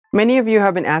Many of you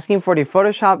have been asking for the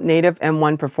Photoshop native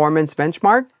M1 performance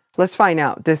benchmark. Let's find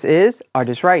out. This is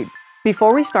ArtIsRight.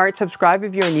 Before we start, subscribe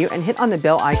if you're new and hit on the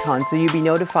bell icon so you'll be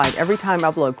notified every time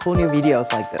I upload cool new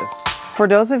videos like this. For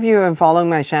those of you who have been following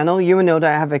my channel, you will know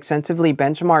that I have extensively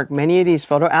benchmarked many of these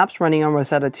photo apps running on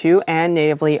Rosetta 2 and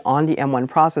natively on the M1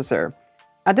 processor.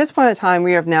 At this point in time,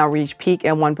 we have now reached peak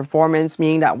M1 performance,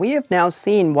 meaning that we have now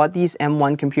seen what these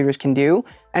M1 computers can do.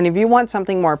 And if you want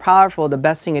something more powerful, the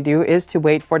best thing to do is to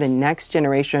wait for the next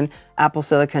generation Apple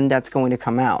Silicon that's going to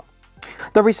come out.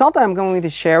 The result that I'm going to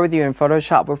share with you in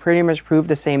Photoshop will pretty much prove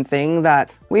the same thing that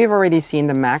we have already seen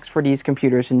the max for these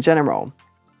computers in general.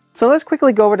 So let's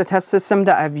quickly go over the test system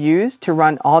that I've used to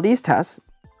run all these tests.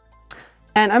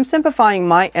 And I'm simplifying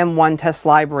my M1 test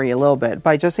library a little bit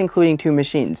by just including two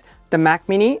machines, the Mac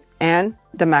Mini and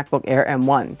the MacBook Air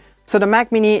M1. So the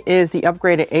Mac Mini is the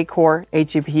upgraded 8-core 8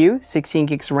 GPU, 16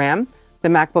 gigs RAM. The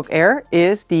MacBook Air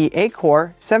is the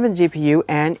 8-core 7 GPU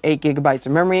and 8 gigabytes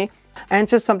of memory. And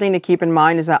just something to keep in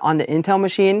mind is that on the Intel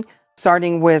machine,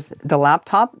 starting with the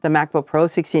laptop, the MacBook Pro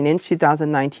 16-inch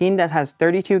 2019 that has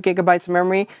 32 gigabytes of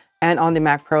memory, and on the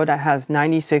Mac Pro that has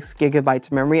 96 gigabytes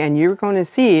of memory. And you're going to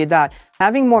see that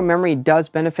having more memory does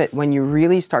benefit when you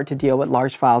really start to deal with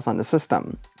large files on the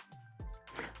system.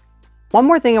 One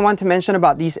more thing I want to mention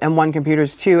about these M1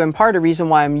 computers too, and part of the reason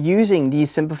why I'm using these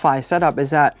simplified setup is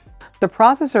that the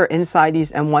processor inside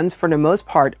these M1s for the most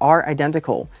part are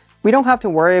identical. We don't have to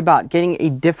worry about getting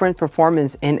a different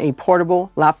performance in a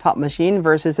portable laptop machine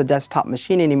versus a desktop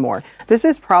machine anymore. This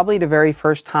is probably the very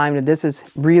first time that this has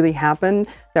really happened,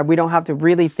 that we don't have to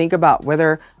really think about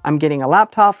whether I'm getting a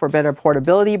laptop for better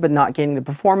portability but not getting the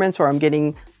performance, or I'm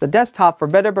getting the desktop for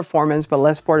better performance but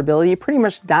less portability. Pretty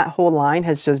much that whole line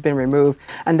has just been removed,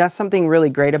 and that's something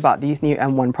really great about these new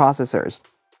M1 processors.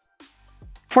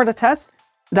 For the test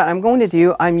that I'm going to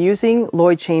do, I'm using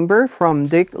Lloyd Chamber from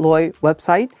Dick Lloyd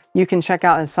website. You can check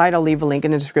out his site. I'll leave a link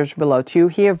in the description below too.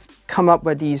 He have come up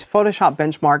with these Photoshop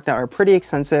benchmarks that are pretty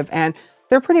extensive and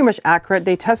they're pretty much accurate.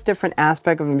 They test different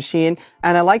aspects of the machine,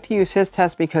 and I like to use his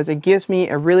test because it gives me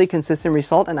a really consistent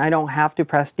result and I don't have to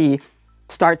press the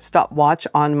start stop watch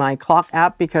on my clock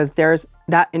app because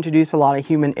that introduces a lot of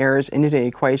human errors into the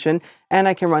equation. And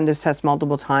I can run this test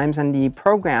multiple times, and the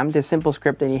program, the simple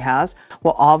script that he has,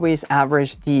 will always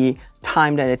average the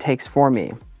time that it takes for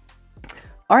me.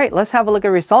 All right, let's have a look at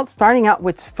results, starting out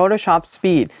with Photoshop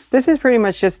speed. This is pretty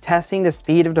much just testing the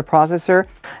speed of the processor,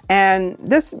 and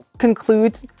this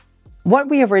concludes what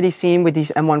we have already seen with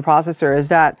these M1 processors is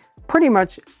that pretty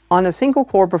much on a single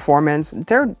core performance,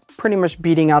 they're pretty much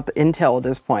beating out the Intel at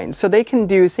this point. So they can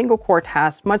do single core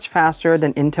tasks much faster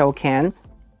than Intel can.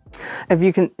 If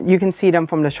you can see them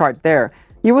from the chart there.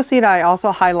 You will see that I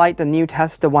also highlight the new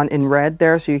test, the one in red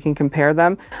there, so you can compare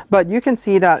them. But you can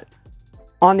see that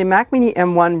on the Mac Mini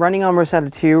M1 running on Rosetta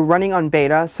 2, running on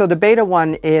beta. So the beta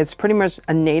one is pretty much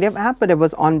a native app, but it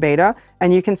was on beta.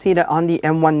 And you can see that on the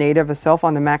M1 native itself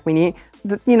on the Mac Mini,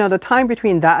 the time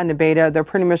between that and the beta, they're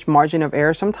pretty much margin of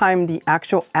error. Sometimes the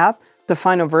actual app, the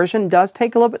final version, does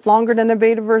take a little bit longer than the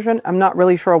beta version. I'm not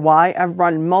really sure why. I've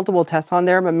run multiple tests on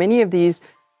there, but many of these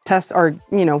tests are,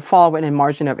 fall within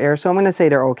margin of error. So I'm going to say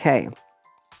they're okay.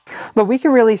 But we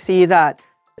can really see that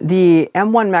the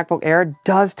M1 MacBook Air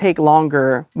does take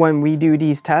longer when we do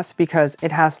these tests because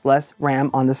it has less RAM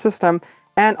on the system,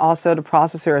 and also the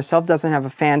processor itself doesn't have a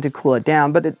fan to cool it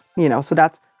down. But so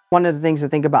that's one of the things to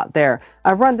think about there.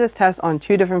 I've run this test on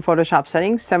two different Photoshop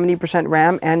settings, 70%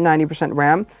 RAM and 90%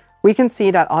 RAM. We can see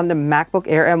that on the MacBook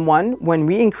Air M1, when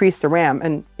we increase the RAM,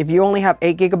 and if you only have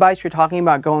 8 gigabytes, you're talking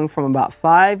about going from about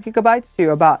 5 gigabytes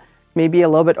to about maybe a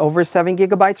little bit over 7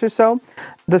 gigabytes or so.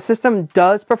 The system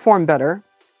does perform better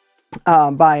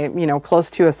by close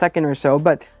to a second or so,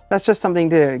 but that's just something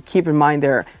to keep in mind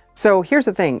there. So here's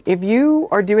the thing, if you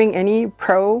are doing any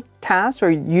pro tasks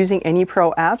or using any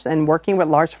pro apps and working with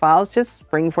large files, just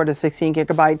spring for the 16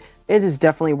 gigabyte. It is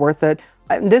definitely worth it.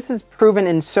 This is proven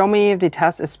in so many of the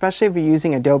tests, especially if you're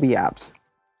using Adobe apps.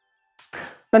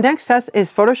 The next test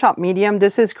is Photoshop Medium.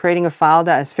 This is creating a file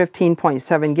that is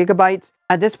 15.7 gigabytes.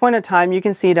 At this point in time, you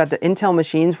can see that the Intel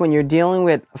machines, when you're dealing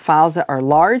with files that are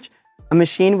large, a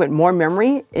machine with more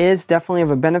memory is definitely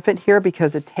of a benefit here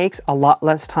because it takes a lot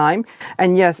less time.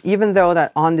 And yes, even though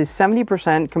that on the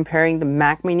 70% comparing the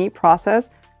Mac Mini process,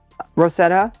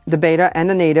 Rosetta, the beta, and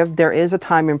the native, there is a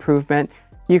time improvement.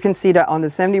 You can see that on the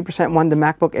 70% one, the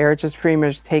MacBook Air just pretty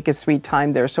much take a sweet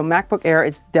time there. So MacBook Air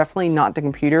is definitely not the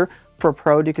computer for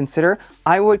Pro to consider.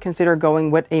 I would consider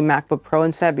going with a MacBook Pro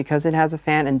instead because it has a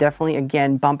fan, and definitely,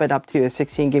 again, bump it up to a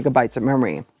 16 gigabytes of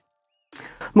memory.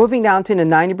 Moving down to the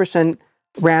 90%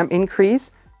 RAM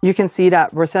increase, you can see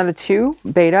that Rosetta 2,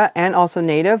 beta, and also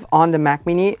native on the Mac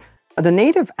Mini. The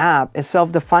native app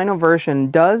itself, the final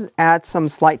version, does add some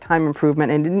slight time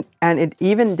improvement, and it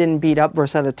even didn't beat up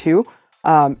Rosetta 2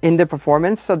 in the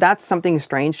performance. So that's something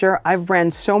strange here. I've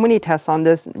ran so many tests on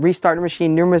this, restarted the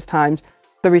machine numerous times.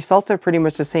 The results are pretty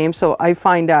much the same. So I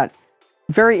find that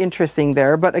very interesting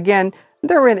there. But again,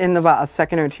 they're in about a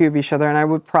second or two of each other, and I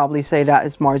would probably say that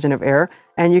is margin of error.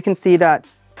 And you can see that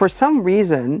for some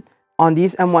reason on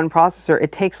these M1 processor,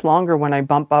 it takes longer when I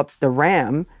bump up the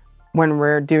RAM when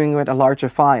we're doing with a larger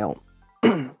file.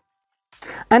 And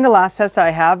the last test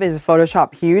I have is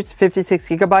Photoshop Huge 56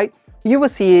 gigabyte. You will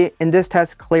see in this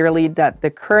test clearly that the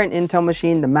current Intel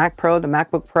machine, the Mac Pro, the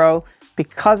MacBook Pro,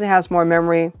 because it has more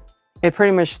memory, it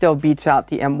pretty much still beats out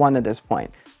the M1 at this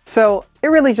point. So it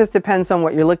really just depends on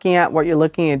what you're looking at, what you're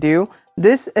looking to do.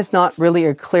 This is not really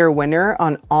a clear winner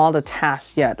on all the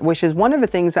tasks yet, which is one of the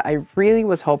things that I really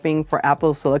was hoping for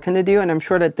Apple Silicon to do, and I'm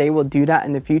sure that they will do that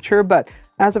in the future, but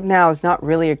as of now, it's not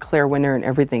really a clear winner in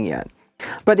everything yet.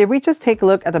 But if we just take a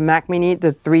look at the Mac Mini,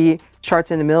 the three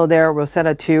charts in the middle there,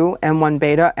 Rosetta 2, M1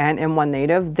 Beta, and M1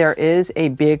 Native, there is a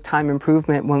big time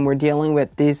improvement when we're dealing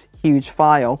with this huge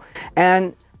file.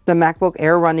 And the MacBook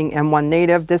Air running M1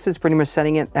 Native, this is pretty much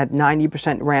setting it at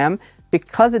 90% RAM.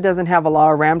 Because it doesn't have a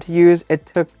lot of RAM to use, it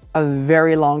took a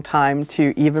very long time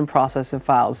to even process the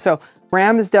files. So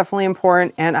RAM is definitely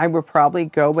important, and I would probably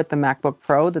go with the MacBook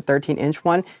Pro, the 13-inch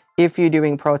one, if you're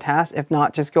doing pro tasks. If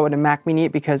not, just go with a Mac Mini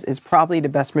because it's probably the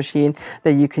best machine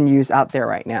that you can use out there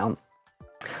right now.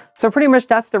 So pretty much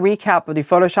that's the recap of the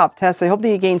Photoshop test. I hope that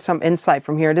you gained some insight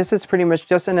from here. This is pretty much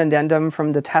just an addendum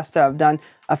from the test that I've done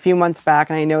a few months back,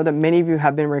 and I know that many of you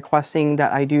have been requesting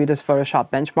that I do this Photoshop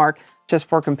benchmark just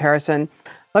for comparison.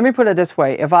 Let me put it this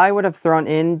way. If I would have thrown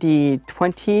in the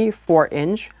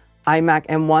 24-inch iMac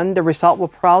M1, the result will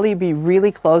probably be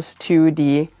really close to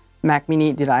the Mac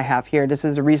Mini that I have here. This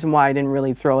is the reason why I didn't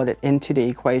really throw it into the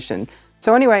equation.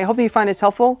 So anyway, I hope you find this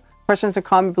helpful. Questions or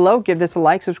comment below. Give this a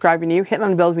like, subscribe if you're new, hit on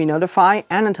the bell to be notified,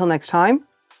 and until next time,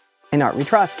 in Art we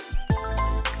trust.